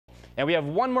And we have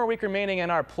one more week remaining in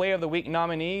our Play of the Week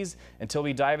nominees until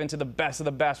we dive into the best of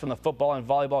the best from the football and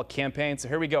volleyball campaign. So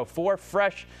here we go. 4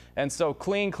 fresh and so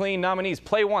clean nominees.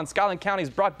 Play 1, Scotland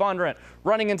County's Brock Bondurant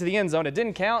running into the end zone. It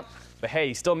didn't count, but hey,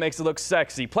 he still makes it look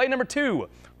sexy. Play number 2,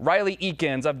 Riley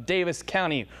Eakins of Davis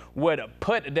County would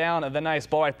put down the nice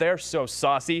ball right there. So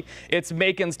saucy. It's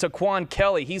Macon's Taquan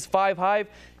Kelly. He's 5 high.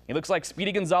 He looks like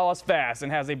Speedy Gonzalez fast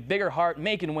and has a bigger heart.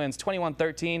 Macon wins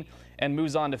 21-13 and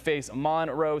moves on to face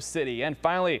Monroe City. And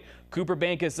finally, Cooper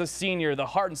Bankus, the senior, the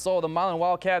heart and soul of the Milan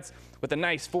Wildcats with a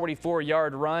nice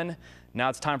 44-yard run. Now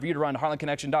it's time for you to run to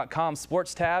HeartlandConnection.com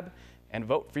sports tab and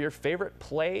vote for your favorite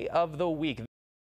play of the week.